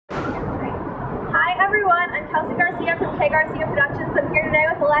everyone, I'm Garcia from Garcia Productions. I'm here today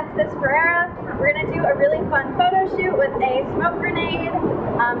with Alexis, Ferreira. We're going to do a really fun photo shoot with a smoke grenade,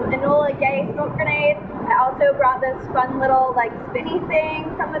 Enola Gay smoke grenade. I also brought this fun little spinny thing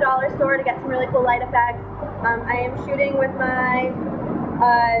from the dollar store to get some really cool light effects. I am shooting with my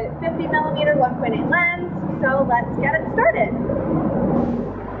 50mm 1.8 lens, so let's get it started.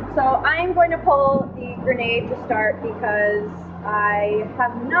 So I'm going to pull the grenade to start because I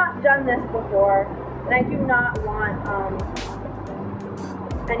have not done this before, and I do not want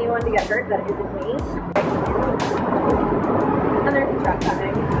anyone to get hurt that isn't me. And there's a truck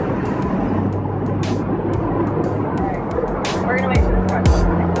coming. Alright, we're gonna wait for this truck to come.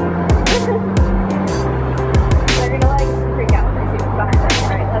 They're gonna freak out when they see what's behind us.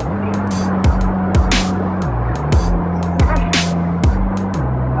 Alright, let's see.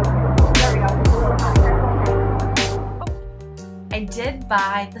 I did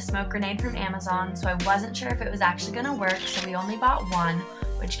buy the smoke grenade from Amazon, so I wasn't sure if it was actually going to work, so we only bought one,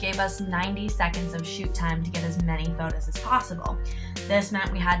 which gave us 90 seconds of shoot time to get as many photos as possible. This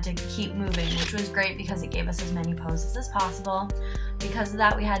meant we had to keep moving, which was great because it gave us as many poses as possible. Because of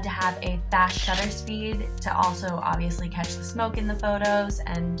that, we had to have a fast shutter speed to also obviously catch the smoke in the photos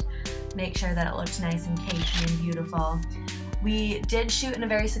and make sure that it looked nice and cakey and beautiful. We did shoot in a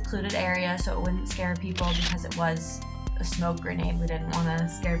very secluded area so it wouldn't scare people because it was a smoke grenade. We didn't want to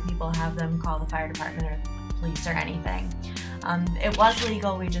scare people, have them call the fire department or police or anything. It was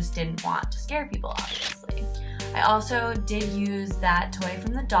legal, we just didn't want to scare people, obviously. I also did use that toy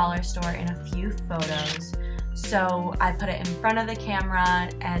from the dollar store in a few photos, so I put it in front of the camera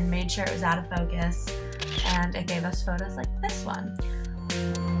and made sure it was out of focus, and it gave us photos like this one.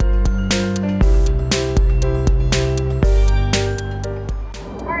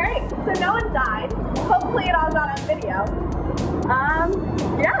 Alright, so no one died. Hopefully it all got on video.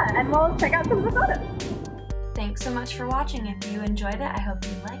 Yeah, and we'll check out some of the photos. Thanks so much for watching. If you enjoyed it, I hope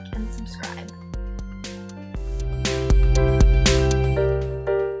you like and subscribe.